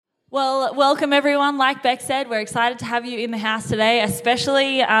Well, welcome everyone. Like Beck said, we're excited to have you in the house today,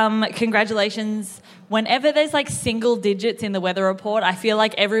 especially congratulations. Whenever there's like single digits in the weather report, I feel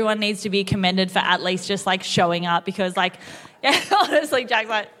like everyone needs to be commended for at least just like showing up because honestly, Jack's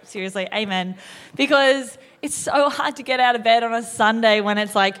like, seriously, amen. Because it's so hard to get out of bed on a Sunday when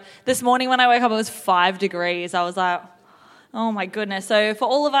it's like, this morning when I woke up it was 5 degrees. I was like, oh my goodness. So for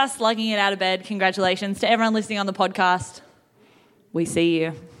all of us lugging it out of bed, congratulations. To everyone listening on the podcast, we see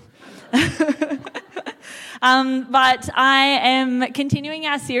you. But I am continuing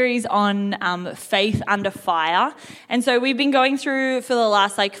our series on faith under fire. And so we've been going through for the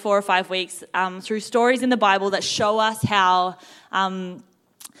last 4 or 5 weeks through stories in the Bible that show us how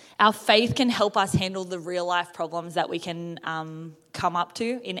our faith can help us handle the real life problems that we can come up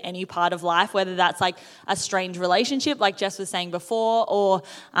to in any part of life, whether that's like a strange relationship, like Jess was saying before, or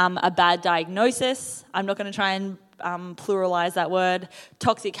a bad diagnosis. I'm not going to try and pluralize that word,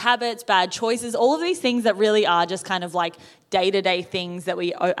 toxic habits, bad choices, all of these things that really are just kind of like day-to-day things that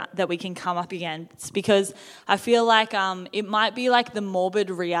we can come up against, because I feel like it might be like the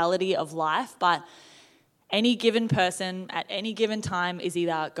morbid reality of life, but any given person at any given time is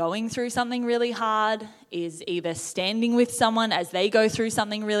either going through something really hard, is either standing with someone as they go through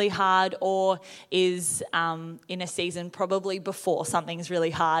something really hard, or is in a season probably before something's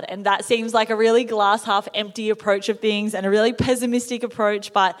really hard. And that seems like a really glass half empty approach of things and a really pessimistic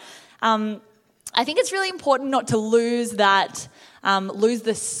approach. But I think it's really important not to lose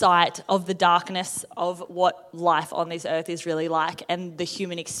the sight of the darkness of what life on this earth is really like and the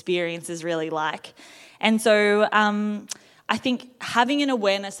human experience is really like. And so I think having an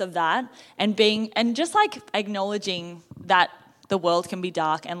awareness of that and just like acknowledging that the world can be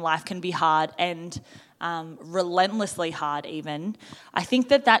dark and life can be hard and relentlessly hard even, I think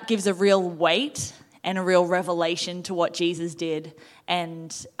that gives a real weight and a real revelation to what Jesus did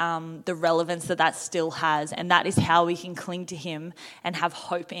and the relevance that still has, and that is how we can cling to him and have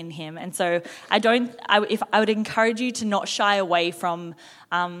hope in him. And so I would encourage you to not shy away from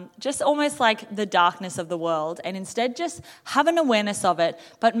just almost like the darkness of the world, and instead just have an awareness of it,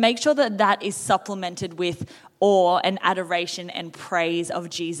 but make sure that is supplemented with awe and adoration and praise of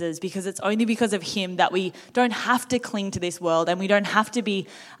Jesus, because it's only because of him that we don't have to cling to this world and we don't have to be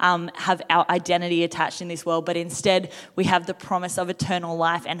have our identity attached in this world, but instead we have the promise of eternal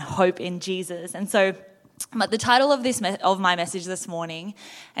life and hope in Jesus. And so but the title of my message this morning,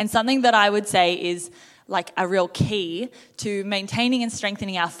 and something that I would say is like a real key to maintaining and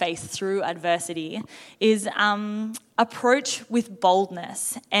strengthening our faith through adversity, is approach with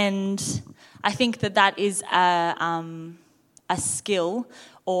boldness. And I think that is a skill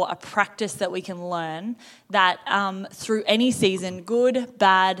or a practice that we can learn that through any season, good,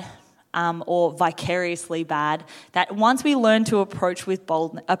 bad, or vicariously bad, that once we learn to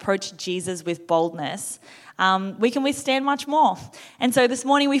approach Jesus with boldness, we can withstand much more. And so this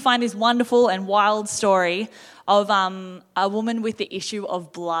morning we find this wonderful and wild story of a woman with the issue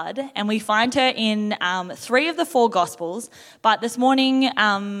of blood, and we find her in 3 of the 4 Gospels. But this morning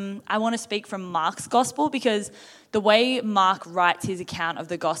I want to speak from Mark's Gospel, because the way Mark writes his account of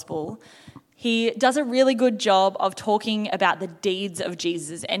the Gospel, he does a really good job of talking about the deeds of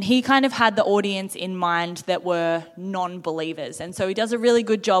Jesus, and he kind of had the audience in mind that were non-believers. And so he does a really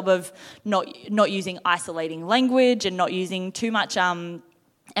good job of not using isolating language and not using too much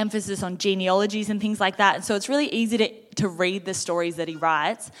emphasis on genealogies and things like that. And so it's really easy to read the stories that he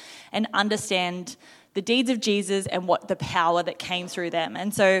writes and understand the deeds of Jesus and what the power that came through them.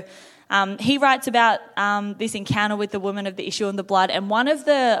 And so he writes about this encounter with the woman of the issue of the blood, and one of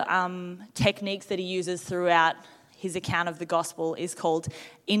the techniques that he uses throughout his account of the gospel is called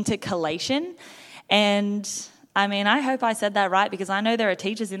intercalation. And I mean, I hope I said that right, because I know there are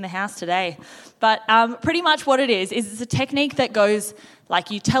teachers in the house today. But pretty much what it is it's a technique that goes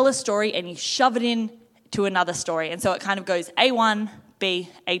like you tell a story and you shove it in to another story. And so it kind of goes A1, B,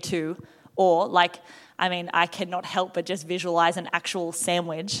 A2, or like, I mean, I cannot help but just visualize an actual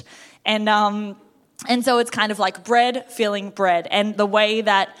sandwich. And so it's kind of like bread filling bread. And the way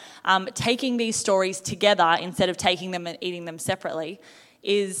that taking these stories together instead of taking them and eating them separately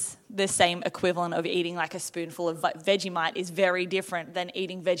is the same equivalent of eating like a spoonful of Vegemite is very different than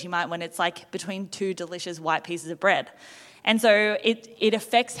eating Vegemite when it's like between 2 delicious white pieces of bread. And so it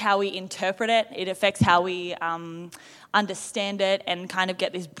affects how we interpret it. It affects how we understand it and kind of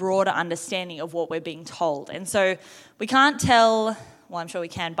get this broader understanding of what we're being told. And so we can't tell, well, I'm sure we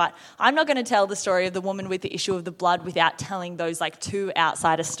can, but I'm not going to tell the story of the woman with the issue of the blood without telling those like 2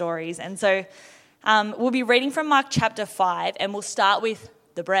 outsider stories. And so we'll be reading from Mark chapter 5, and we'll start with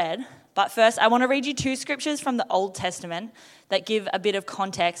the bread, But first, I want to read you 2 scriptures from the Old Testament that give a bit of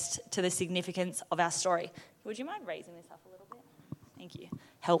context to the significance of our story. Would you mind raising this up a little bit? Thank you.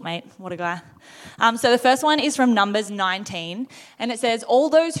 Helpmate, what a guy. So the first one is from Numbers 19, and it says, all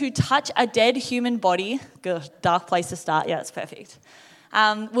those who touch a dead human body, dark place to start, yeah, that's perfect,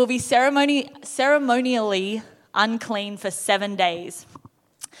 will be ceremonially unclean for 7 days.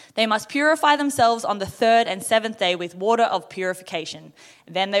 They must purify themselves on the 3rd and 7th day with water of purification.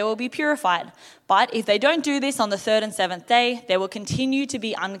 Then they will be purified. But if they don't do this on the 3rd and 7th day, they will continue to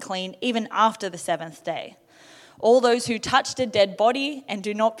be unclean even after the 7th day. All those who touch a dead body and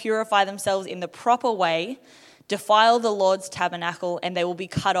do not purify themselves in the proper way defile the Lord's tabernacle, and they will be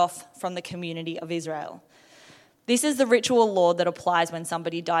cut off from the community of Israel. This is the ritual law that applies when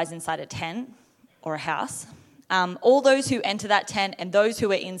somebody dies inside a tent or a house. All those who enter that tent and those who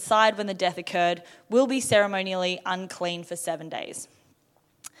were inside when the death occurred will be ceremonially unclean for 7 days.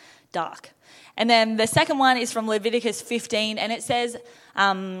 Dark. And then the second one is from Leviticus 15, and it says,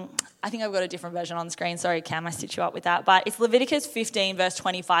 I think I've got a different version on the screen. Sorry, Cam, I stitched you up with that. But it's Leviticus 15, verse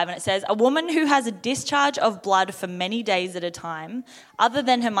 25, and it says, a woman who has a discharge of blood for many days at a time, other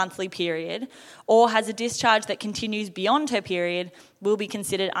than her monthly period, or has a discharge that continues beyond her period, will be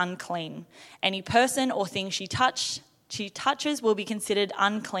considered unclean. Any person or thing she touches will be considered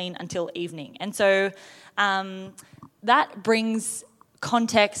unclean until evening. And so that brings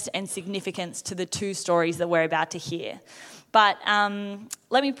context and significance to the 2 stories that we're about to hear. But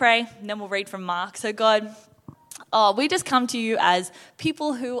let me pray, and then we'll read from Mark. So God, we just come to you as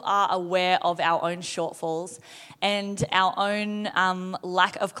people who are aware of our own shortfalls and our own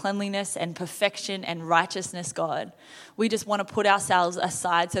lack of cleanliness and perfection and righteousness, God. We just want to put ourselves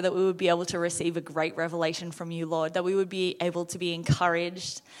aside so that we would be able to receive a great revelation from you, Lord, that we would be able to be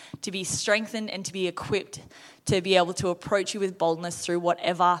encouraged, to be strengthened, and to be equipped to be able to approach you with boldness through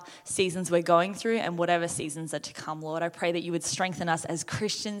whatever seasons we're going through and whatever seasons are to come, Lord. I pray that you would strengthen us as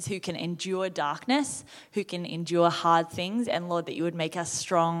Christians who can endure darkness, who can endure hard things, and Lord, that you would make us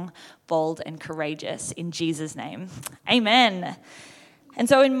strong, bold, and courageous. In Jesus' name, amen. And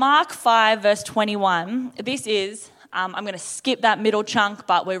so in Mark 5, verse 21, this is, I'm going to skip that middle chunk,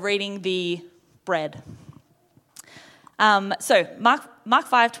 but we're reading the bread. So Mark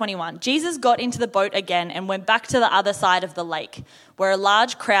 5:21, Jesus got into the boat again and went back to the other side of the lake, where a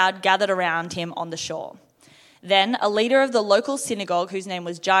large crowd gathered around him on the shore. Then a leader of the local synagogue, whose name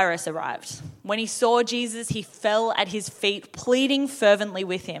was Jairus, arrived. When he saw Jesus, he fell at his feet, pleading fervently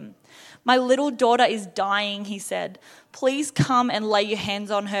with him. My little daughter is dying, he said. Please come and lay your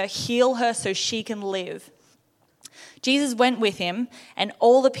hands on her, heal her so she can live. Jesus went with him, and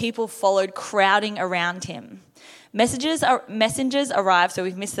all the people followed, crowding around him. Messengers arrived, so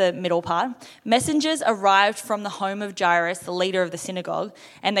we've missed the middle part. Messengers arrived from the home of Jairus, the leader of the synagogue,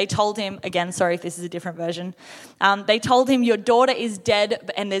 and they told him, again, sorry if this is a different version, they told him, your daughter is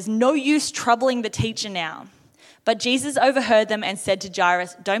dead and there's no use troubling the teacher now. But Jesus overheard them and said to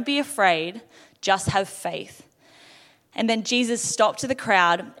Jairus, don't be afraid, just have faith. And then Jesus stopped to the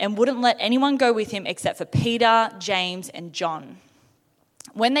crowd and wouldn't let anyone go with him except for Peter, James, and John.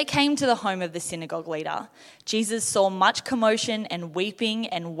 When they came to the home of the synagogue leader, Jesus saw much commotion and weeping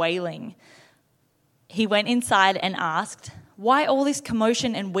and wailing. He went inside and asked, why all this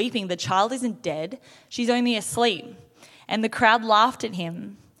commotion and weeping? The child isn't dead, she's only asleep. And the crowd laughed at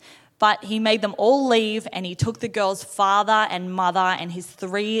him. But he made them all leave, and he took the girl's father and mother and his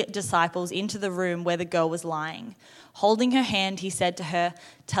 3 disciples into the room where the girl was lying. Holding her hand, he said to her,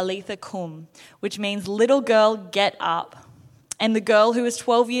 Talitha cum, which means, little girl, get up. And the girl, who was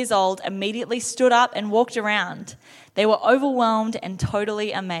 12 years old, immediately stood up and walked around. They were overwhelmed and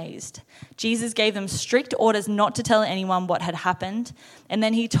totally amazed. Jesus gave them strict orders not to tell anyone what had happened, and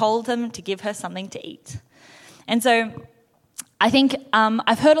then he told them to give her something to eat. And so I think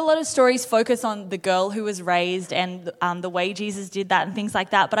I've heard a lot of stories focus on the girl who was raised and the way Jesus did that and things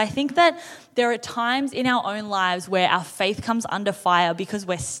like that. But I think that there are times in our own lives where our faith comes under fire because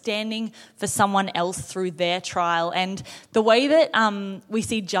we're standing for someone else through their trial. And the way that we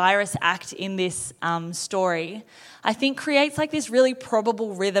see Jairus act in this story, I think creates like this really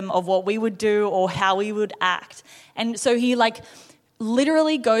probable rhythm of what we would do or how we would act. And so he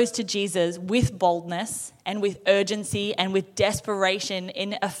literally goes to Jesus with boldness and with urgency and with desperation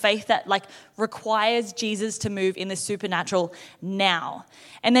in a faith that requires Jesus to move in the supernatural now.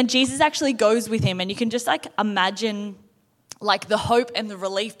 And then Jesus actually goes with him, and you can just imagine the hope and the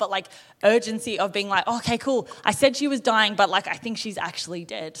relief, but urgency of being okay, cool. I said she was dying, but I think she's actually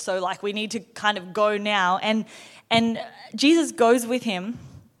dead. So we need to kind of go now. And Jesus goes with him.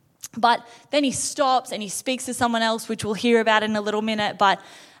 But then he stops and he speaks to someone else, which we'll hear about in a little minute. But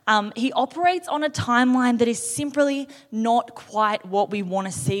he operates on a timeline that is simply not quite what we want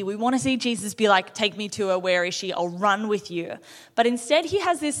to see. We want to see Jesus be like, take me to her, where is she? I'll run with you. But instead he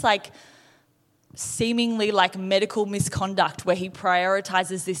has this seemingly medical misconduct where he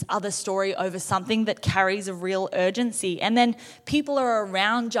prioritizes this other story over something that carries a real urgency. And then people are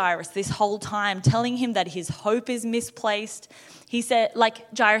around Jairus this whole time telling him that his hope is misplaced. He said,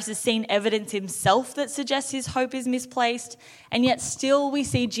 Jairus has seen evidence himself that suggests his hope is misplaced. And yet still we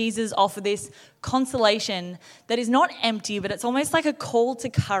see Jesus offer this consolation that is not empty, but it's almost like a call to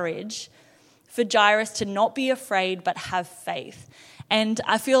courage for Jairus to not be afraid, but have faith. And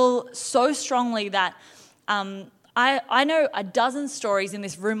I feel so strongly that I know a dozen stories in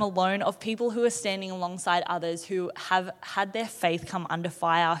this room alone of people who are standing alongside others who have had their faith come under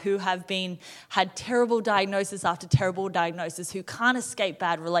fire, who have had terrible diagnosis after terrible diagnosis, who can't escape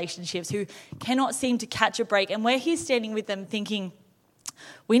bad relationships, who cannot seem to catch a break. And we're here standing with them thinking,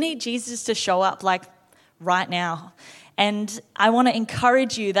 we need Jesus to show up right now. And I want to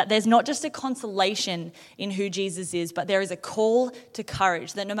encourage you that there's not just a consolation in who Jesus is, but there is a call to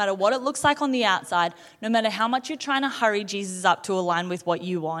courage, that no matter what it looks like on the outside, no matter how much you're trying to hurry Jesus up to align with what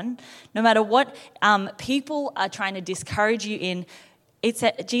you want, no matter what people are trying to discourage you in,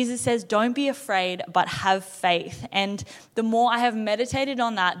 Jesus says, don't be afraid, but have faith. And the more I have meditated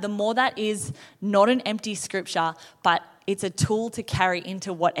on that, the more that is not an empty scripture, but it's a tool to carry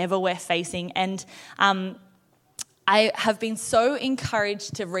into whatever we're facing. And I have been so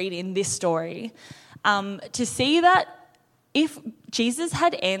encouraged to read in this story to see that if Jesus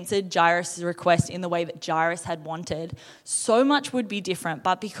had answered Jairus' request in the way that Jairus had wanted, so much would be different.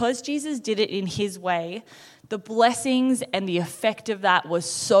 But because Jesus did it in his way, the blessings and the effect of that was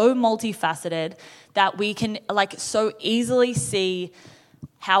so multifaceted that we can so easily see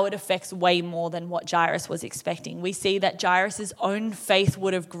how it affects way more than what Jairus was expecting. We see that Jairus' own faith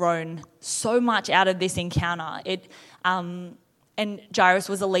would have grown so much out of this encounter. And Jairus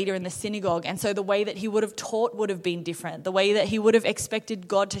was a leader in the synagogue, and so the way that he would have taught would have been different. The way that he would have expected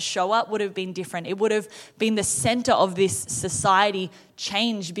God to show up would have been different. It would have been the center of this society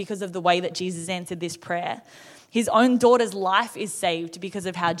changed because of the way that Jesus answered this prayer. His own daughter's life is saved because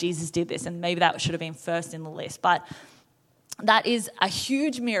of how Jesus did this, and maybe that should have been first in the list. But that is a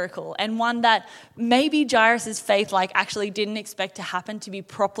huge miracle, and one that maybe Jairus' faith actually didn't expect to happen, to be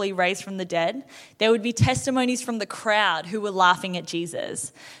properly raised from the dead. There would be testimonies from the crowd who were laughing at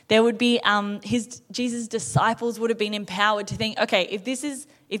Jesus. There would be Jesus' disciples would have been empowered to think, okay, if this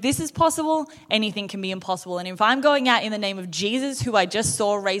is possible, anything can be impossible. And if I'm going out in the name of Jesus, who I just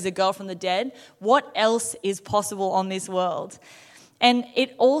saw raise a girl from the dead, what else is possible on this world? And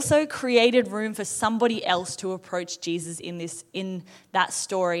it also created room for somebody else to approach Jesus in that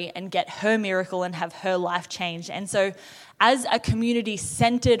story and get her miracle and have her life changed. And so as a community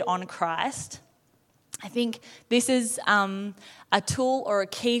centered on Christ, I think this is a tool or a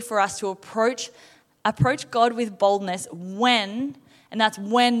key for us to approach God with boldness when, and that's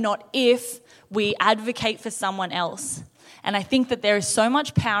when, not if, we advocate for someone else. And I think that there is so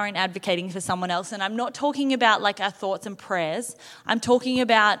much power in advocating for someone else. And I'm not talking about our thoughts and prayers. I'm talking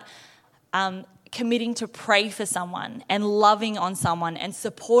about committing to pray for someone and loving on someone and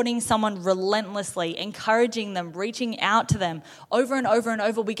supporting someone relentlessly, encouraging them, reaching out to them over and over and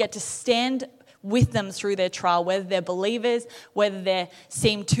over. We get to stand with them through their trial, whether they're believers, whether they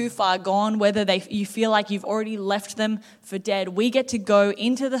seem too far gone, whether you feel like you've already left them for dead. We get to go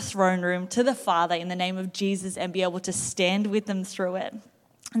into the throne room to the Father in the name of Jesus and be able to stand with them through it.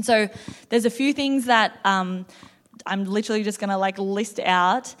 And so there's a few things that I'm literally just going to list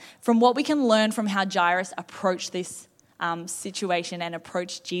out from what we can learn from how Jairus approached this situation and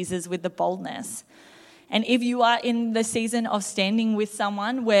approached Jesus with the boldness. And if you are in the season of standing with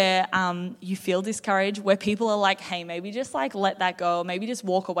someone where you feel discouraged, where people are like, hey, maybe just let that go, or maybe just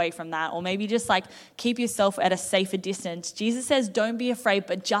walk away from that, or maybe just keep yourself at a safer distance, Jesus says, don't be afraid,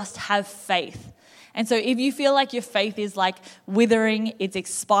 but just have faith. And so if you feel like your faith is withering, it's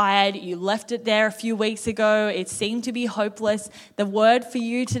expired, you left it there a few weeks ago, it seemed to be hopeless, the word for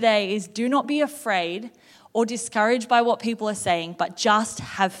you today is do not be afraid or discouraged by what people are saying, but just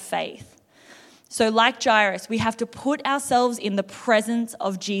have faith. So like Jairus, we have to put ourselves in the presence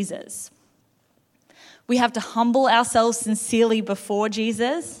of Jesus. We have to humble ourselves sincerely before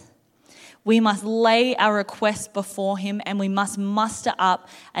Jesus. We must lay our requests before him, and we must muster up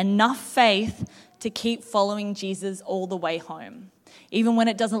enough faith to keep following Jesus all the way home. Even when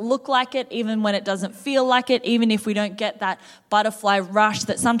it doesn't look like it, even when it doesn't feel like it, even if we don't get that butterfly rush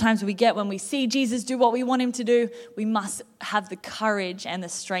that sometimes we get when we see Jesus do what we want him to do, we must have the courage and the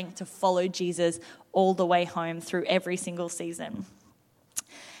strength to follow Jesus all the way home through every single season.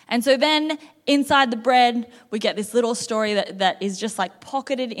 And so then inside the bread, we get this little story that is just like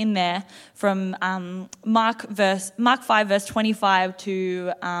pocketed in there from Mark 5, verse 25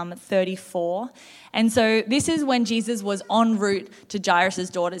 to 34. And so this is when Jesus was en route to Jairus'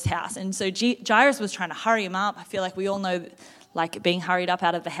 daughter's house. And so Jairus was trying to hurry him up. I feel like we all know like being hurried up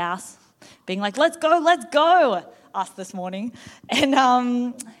out of the house, being like, let's go, us this morning.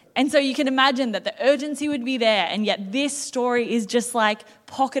 And so you can imagine that the urgency would be there, and yet this story is just like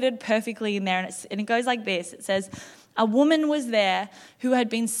pocketed perfectly in there. And it goes like this. It says, a woman was there who had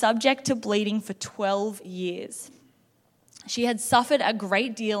been subject to bleeding for 12 years. She had suffered a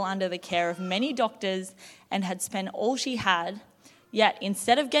great deal under the care of many doctors and had spent all she had, yet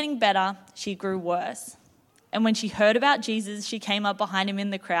instead of getting better, she grew worse. And when she heard about Jesus, she came up behind him in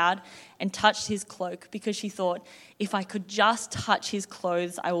the crowd and touched his cloak because she thought, if I could just touch his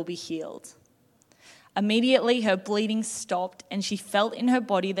clothes, I will be healed. Immediately, her bleeding stopped and she felt in her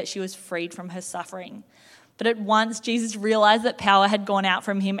body that she was freed from her suffering. But at once, Jesus realized that power had gone out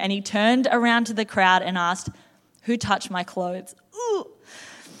from him and he turned around to the crowd and asked, who touched my clothes? Ooh.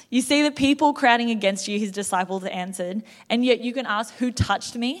 You see the people crowding against you, his disciples answered, and yet you can ask, who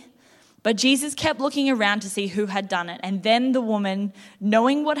touched me? But Jesus kept looking around to see who had done it. And then the woman,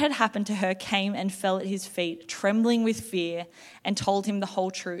 knowing what had happened to her, came and fell at his feet, trembling with fear, and told him the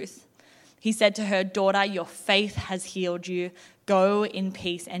whole truth. He said to her, daughter, your faith has healed you. Go in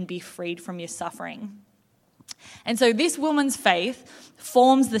peace and be freed from your suffering. And so this woman's faith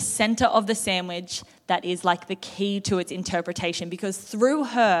forms the center of the sandwich that is like the key to its interpretation, because through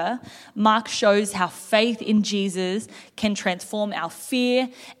her, Mark shows how faith in Jesus can transform our fear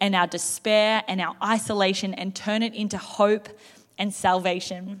and our despair and our isolation and turn it into hope and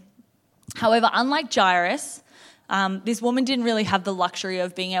salvation. However, unlike Jairus, this woman didn't really have the luxury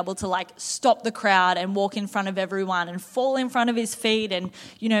of being able to like stop the crowd and walk in front of everyone and fall in front of his feet and,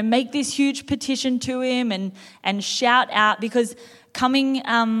 you know, make this huge petition to him and shout out, because coming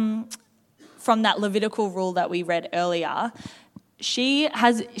from that Levitical rule that we read earlier, she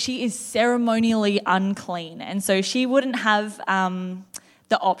is ceremonially unclean. And so she wouldn't have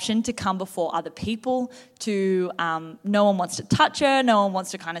the option to come before other people, to no one wants to touch her, no one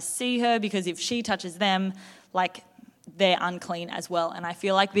wants to kind of see her, because if she touches them, like they're unclean as well. And I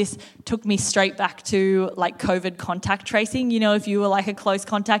feel like this took me straight back to like COVID contact tracing. You know, if you were like a close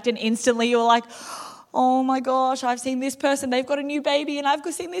contact and instantly you were like, oh my gosh, I've seen this person, they've got a new baby, and I've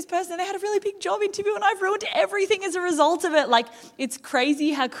seen this person, they had a really big job interview and I've ruined everything as a result of it. Like, it's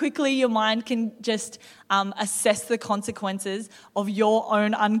crazy how quickly your mind can just assess the consequences of your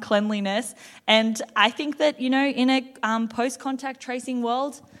own uncleanliness. And I think that, you know, in a post-contact tracing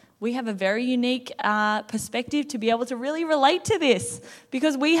world, we have a very unique perspective to be able to really relate to this,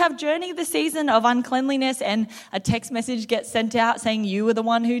 because we have journeyed the season of uncleanliness, and a text message gets sent out saying you were the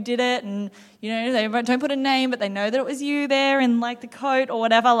one who did it, and, you know, they don't put a name, but they know that it was you there in like the coat or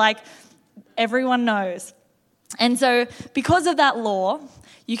whatever. Like, everyone knows. And so because of that law,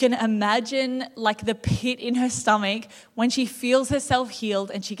 you can imagine like the pit in her stomach when she feels herself healed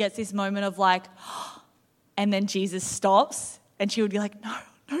and she gets this moment of like, and then Jesus stops and she would be like, no.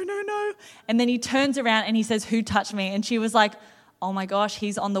 And then he turns around and he says, who touched me? And she was like, oh my gosh,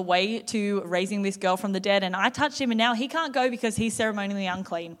 he's on the way to raising this girl from the dead, and I touched him and now he can't go because he's ceremonially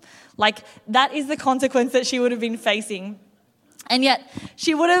unclean. Like, that is the consequence that she would have been facing. And yet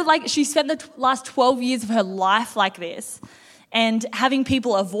she would have, like, she spent the last 12 years of her life like this, and having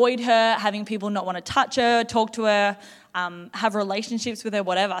people avoid her, having people not want to touch her, talk to her, have relationships with her,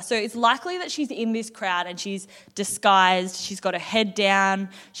 whatever. So it's likely that she's in this crowd and she's disguised, she's got her head down,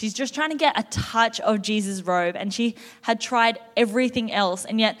 she's just trying to get a touch of Jesus' robe, and she had tried everything else.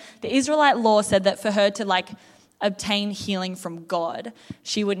 And yet the Israelite law said that for her to like obtain healing from God,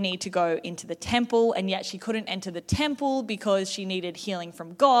 she would need to go into the temple, and yet she couldn't enter the temple because she needed healing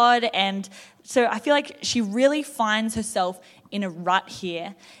from God. And so I feel like she really finds herself in a rut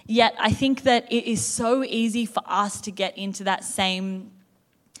here. Yet I think that it is so easy for us to get into that same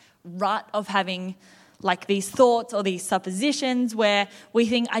rut of having like these thoughts or these suppositions where we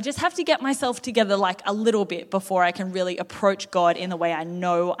think, I just have to get myself together like a little bit before I can really approach God in the way I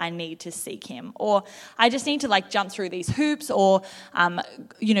know I need to seek him. Or I just need to like jump through these hoops, or,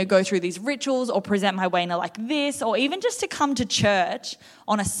 go through these rituals, or present my way in like this, or even just to come to church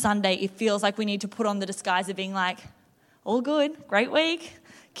on a Sunday. It feels like we need to put on the disguise of being like, all good, great week,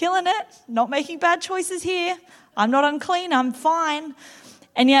 killing it, not making bad choices here. I'm not unclean, I'm fine.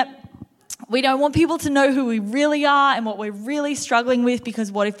 And yet we don't want people to know who we really are and what we're really struggling with,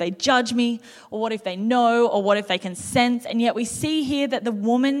 because what if they judge me, or what if they know, or what if they can sense? And yet we see here that the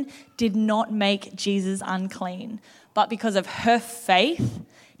woman did not make Jesus unclean, but because of her faith,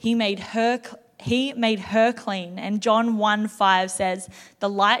 He made her clean. And John 1:5 says, the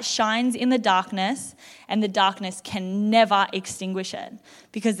light shines in the darkness, and the darkness can never extinguish it,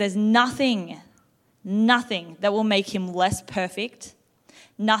 because there's nothing that will make him less perfect,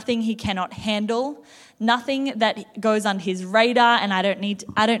 nothing he cannot handle, nothing that goes under his radar. And I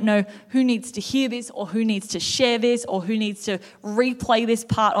don't know who needs to hear this, or who needs to share this, or who needs to replay this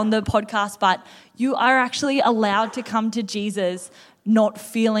part on the podcast, but you are actually allowed to come to Jesus not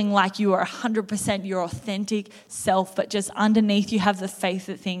feeling like you are 100% your authentic self, but just underneath you have the faith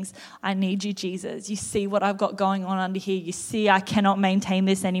that thinks, I need you, Jesus. You see what I've got going on under here. You see I cannot maintain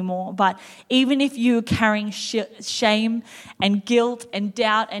this anymore. But even if you're carrying shame and guilt and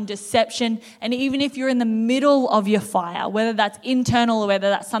doubt and deception, and even if you're in the middle of your fire, whether that's internal or whether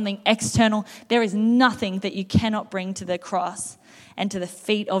that's something external, there is nothing that you cannot bring to the cross and to the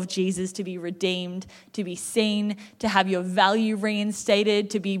feet of Jesus to be redeemed, to be seen, to have your value reinstated,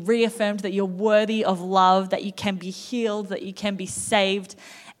 to be reaffirmed that you're worthy of love, that you can be healed, that you can be saved,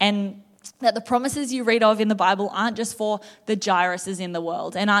 and that the promises you read of in the Bible aren't just for the Jairuses in the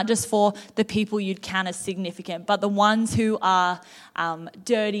world and aren't just for the people you'd count as significant, but the ones who are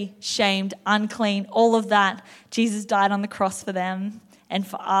dirty, shamed, unclean, all of that. Jesus died on the cross for them, and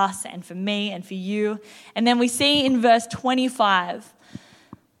for us, and for me, and for you. And then we see in verse 25, I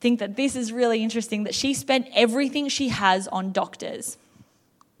think that this is really interesting, that she spent everything she has on doctors.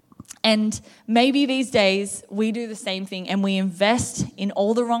 And maybe these days we do the same thing, and we invest in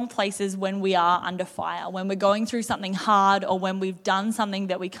all the wrong places when we are under fire, when we're going through something hard, or when we've done something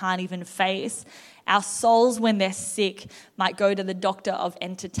that we can't even face. Our souls, when they're sick, might go to the doctor of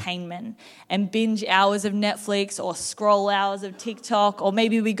entertainment and binge hours of Netflix or scroll hours of TikTok, or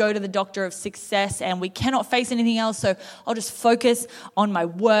maybe we go to the doctor of success and we cannot face anything else, so I'll just focus on my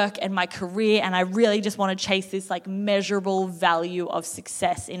work and my career, and I really just want to chase this like measurable value of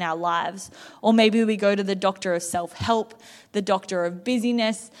success in our lives. Or maybe we go to the doctor of self-help, the doctor of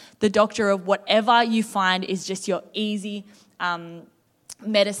busyness, the doctor of whatever you find is just your easy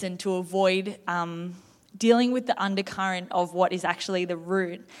medicine to avoid dealing with the undercurrent of what is actually the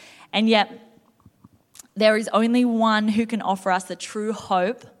root. And yet, there is only one who can offer us the true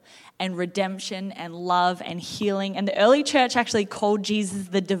hope and redemption and love and healing. And the early church actually called Jesus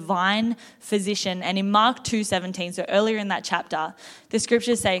the divine physician. And in Mark 2:17, so earlier in that chapter, the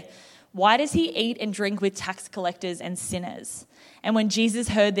scriptures say, why does he eat and drink with tax collectors and sinners? And when Jesus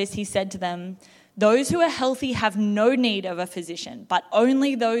heard this, he said to them, those who are healthy have no need of a physician, but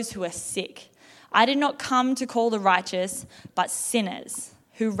only those who are sick. I did not come to call the righteous, but sinners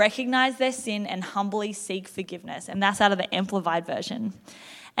who recognize their sin and humbly seek forgiveness. And that's out of the Amplified version.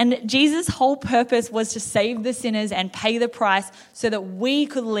 And Jesus' whole purpose was to save the sinners and pay the price so that we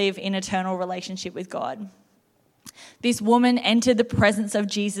could live in eternal relationship with God. This woman entered the presence of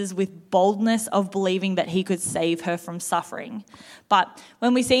Jesus with boldness of believing that he could save her from suffering. But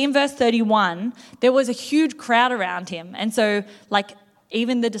when we see in verse 31, there was a huge crowd around him. And so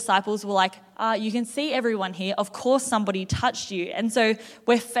even the disciples were like, you can see everyone here. Of course somebody touched you. And so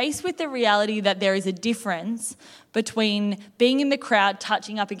we're faced with the reality that there is a difference between being in the crowd,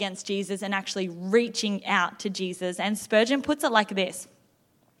 touching up against Jesus, and actually reaching out to Jesus. And Spurgeon puts it like this.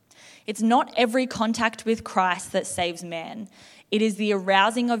 It's not every contact with Christ that saves man. It is the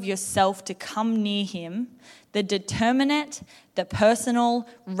arousing of yourself to come near him, the determinate, the personal,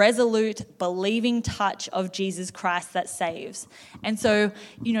 resolute, believing touch of Jesus Christ that saves. And so,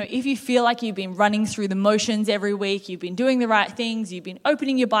 if you feel like you've been running through the motions every week, you've been doing the right things, you've been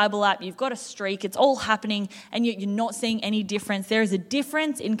opening your Bible app, you've got a streak, it's all happening, and yet you're not seeing any difference. There is a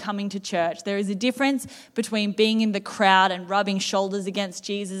difference in coming to church. There is a difference between being in the crowd and rubbing shoulders against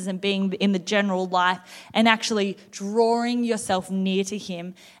Jesus and being in the general life, and actually drawing yourself near to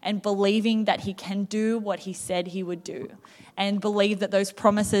him and believing that he can do what he said he would do, and believe that those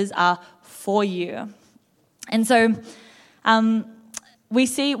promises are for you. And so we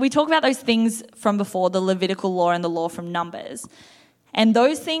talk about those things from before, the Levitical law and the law from Numbers. And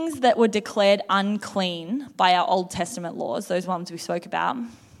those things that were declared unclean by our Old Testament laws, those ones we spoke about,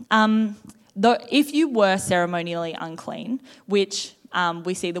 if you were ceremonially unclean, which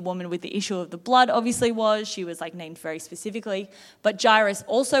we see the woman with the issue of the blood obviously was. She was named very specifically. But Jairus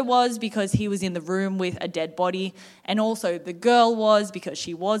also was, because he was in the room with a dead body. And also the girl was, because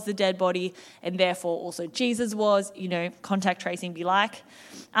she was the dead body. And therefore also Jesus was, contact tracing be like.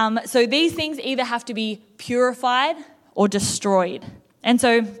 So these things either have to be purified or destroyed. And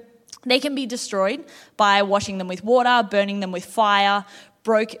so they can be destroyed by washing them with water, burning them with fire.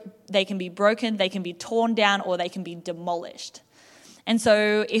 They can be broken, they can be torn down, or they can be demolished. And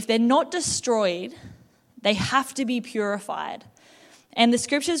so if they're not destroyed, they have to be purified. And the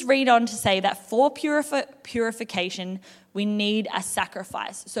scriptures read on to say that for purification, we need a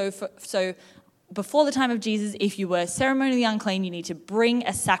sacrifice. So before the time of Jesus, if you were ceremonially unclean, you need to bring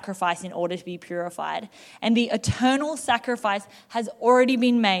a sacrifice in order to be purified. And the eternal sacrifice has already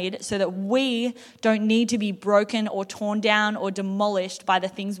been made so that we don't need to be broken or torn down or demolished by the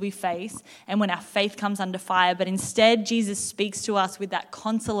things we face and when our faith comes under fire. But instead, Jesus speaks to us with that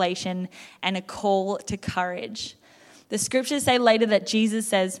consolation and a call to courage. The scriptures say later that Jesus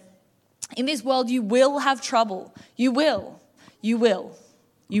says, in this world you will have trouble. You will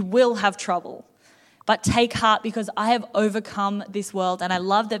have trouble. But take heart because I have overcome this world. And I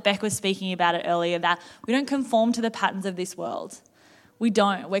love that Beck was speaking about it earlier, that we don't conform to the patterns of this world. We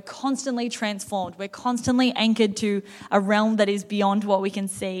don't. We're constantly transformed. We're constantly anchored to a realm that is beyond what we can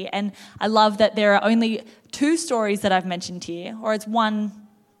see. And I love that there are only 2 stories that I've mentioned here, or it's one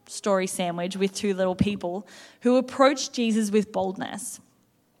story sandwich with 2 little people who approached Jesus with boldness.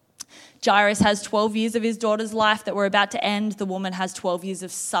 Jairus has 12 years of his daughter's life that were about to end. The woman has 12 years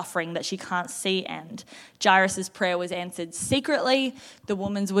of suffering that she can't see end. Jairus' prayer was answered secretly. The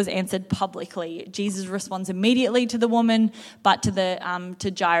woman's was answered publicly. Jesus responds immediately to the woman, but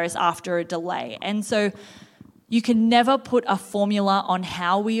to Jairus after a delay. And so you can never put a formula on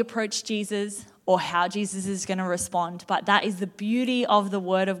how we approach Jesus or how Jesus is going to respond. But that is the beauty of the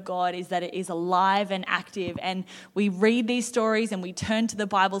Word of God, is that it is alive and active. And we read these stories and we turn to the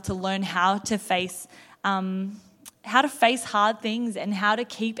Bible to learn how to face hard things and how to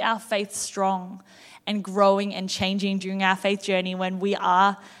keep our faith strong and growing and changing during our faith journey when we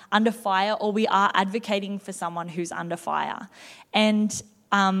are under fire or we are advocating for someone who's under fire. And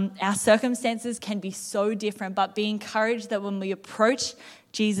our circumstances can be so different, but be encouraged that when we approach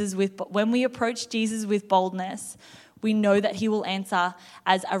Jesus with boldness, we know that he will answer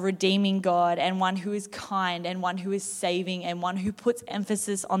as a redeeming God and one who is kind and one who is saving and one who puts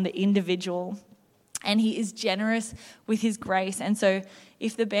emphasis on the individual. And he is generous with his grace. And so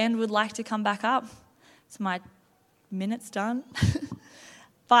if the band would like to come back up, it's my minute's done.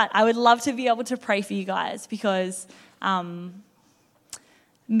 But I would love to be able to pray for you guys because much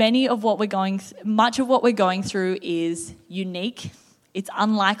of what we're going through is unique. It's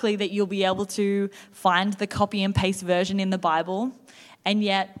unlikely that you'll be able to find the copy and paste version in the Bible. And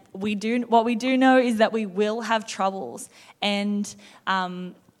yet what we do know is that we will have troubles. And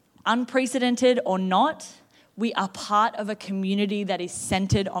unprecedented or not, we are part of a community that is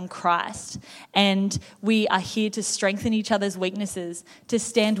centered on Christ. And we are here to strengthen each other's weaknesses, to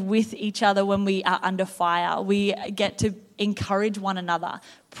stand with each other when we are under fire. We get to encourage one another,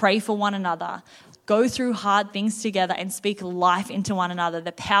 pray for one another, go through hard things together and speak life into one another.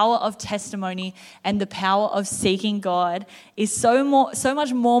 The power of testimony and the power of seeking God is so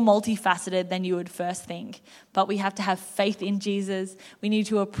much more multifaceted than you would first think. But we have to have faith in Jesus. We need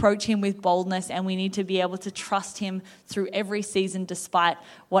to approach him with boldness, and we need to be able to trust him through every season despite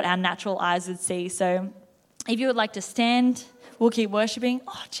what our natural eyes would see. So if you would like to stand, we'll keep worshiping.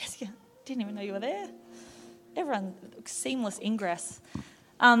 Oh, Jessica, didn't even know you were there. Everyone, seamless ingress.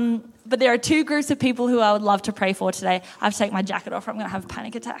 But there are 2 groups of people who I would love to pray for today. I have to take my jacket off or I'm going to have a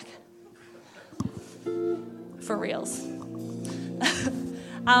panic attack. For reals.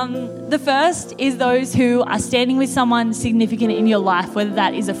 The first is those who are standing with someone significant in your life, whether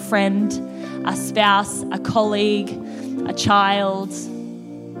that is a friend, a spouse, a colleague, a child.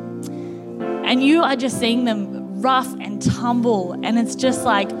 And you are just seeing them rough and tumble, and it's just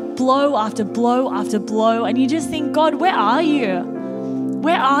like blow after blow after blow. And you just think, God, where are you?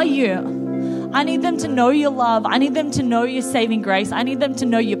 Where are you? I need them to know your love. I need them to know your saving grace. I need them to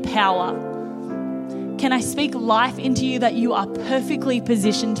know your power. Can I speak life into you that you are perfectly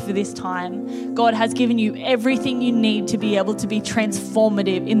positioned for this time? God has given you everything you need to be able to be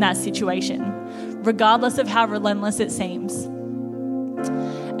transformative in that situation, regardless of how relentless it seems.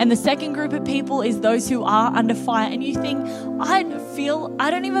 And the second group of people is those who are under fire, and you think, I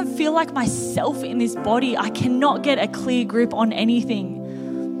don't even feel like myself in this body. I cannot get a clear grip on anything.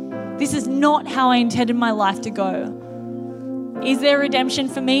 This is not how I intended my life to go. Is there redemption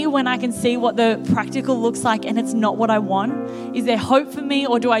for me when I can see what the practical looks like and it's not what I want? Is there hope for me,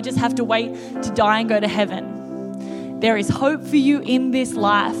 or do I just have to wait to die and go to heaven? There is hope for you in this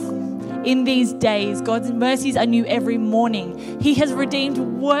life, in these days. God's mercies are new every morning. He has redeemed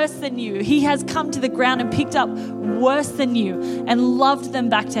worse than you. He has come to the ground and picked up worse than you and loved them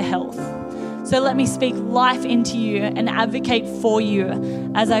back to health. So let me speak life into you and advocate for you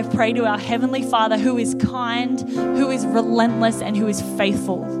as I pray to our Heavenly Father, who is kind, who is relentless, and who is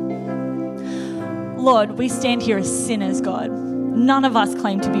faithful. Lord, we stand here as sinners, God. None of us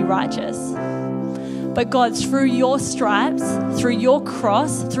claim to be righteous. But God, through your stripes, through your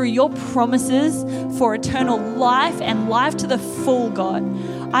cross, through your promises for eternal life and life to the full, God,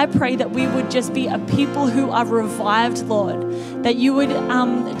 I pray that we would just be a people who are revived, Lord, that you would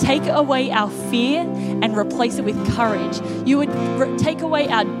take away our fear and replace it with courage. You would take away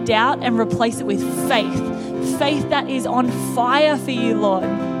our doubt and replace it with faith that is on fire for you, Lord.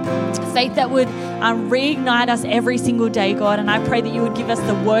 Faith that would reignite us every single day, God. And I pray that you would give us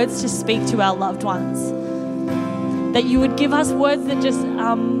the words to speak to our loved ones. That you would give us words that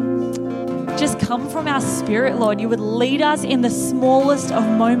just come from our spirit, Lord. You would lead us in the smallest of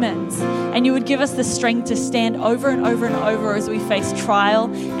moments. And you would give us the strength to stand over and over and over as we face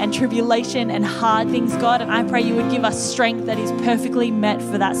trial and tribulation and hard things, God. And I pray you would give us strength that is perfectly met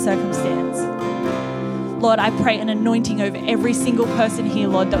for that circumstance. Lord, I pray an anointing over every single person here,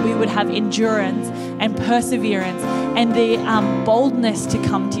 Lord, that we would have endurance and perseverance and the boldness to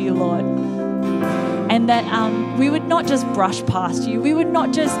come to you, Lord. And that we would not just brush past you. We would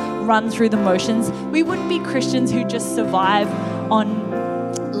not just run through the motions. We wouldn't be Christians who just survive on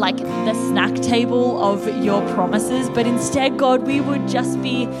like the snack table of your promises. But instead, God, we would just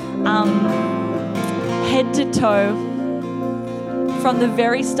be head to toe, from the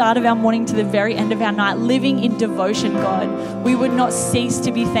very start of our morning to the very end of our night, living in devotion, God. We would not cease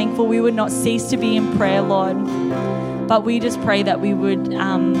to be thankful. We would not cease to be in prayer, Lord. But we just pray that we would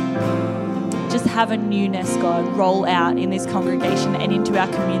just have a newness, God, roll out in this congregation and into our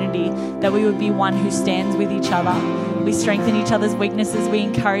community, that we would be one who stands with each other. We strengthen each other's weaknesses. We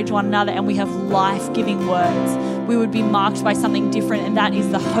encourage one another, and we have life-giving words. We would be marked by something different, and that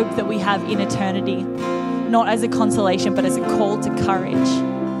is the hope that we have in eternity. Not as a consolation, but as a call to courage.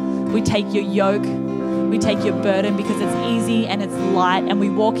 We take your yoke, we take your burden because it's easy and it's light, and we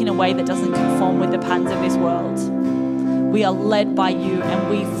walk in a way that doesn't conform with the patterns of this world. We are led by you, and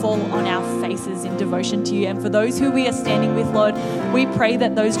we fall on our faces in devotion to you. And for those who we are standing with, Lord, we pray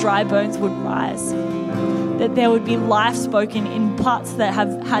that those dry bones would rise, that there would be life spoken in parts that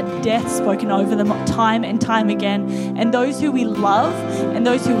have had death spoken over them time and time again. And those who we love and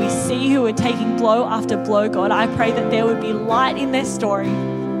those who we see who are taking blow after blow, God, I pray that there would be light in their story.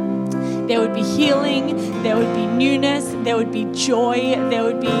 There would be healing, there would be newness, there would be joy, there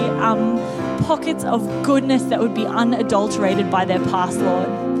would be pockets of goodness that would be unadulterated by their past, Lord.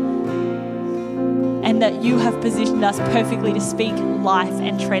 And that you have positioned us perfectly to speak life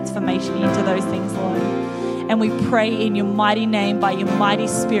and transformation into those things, Lord. And we pray in your mighty name, by your mighty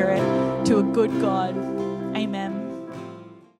Spirit, to a good God.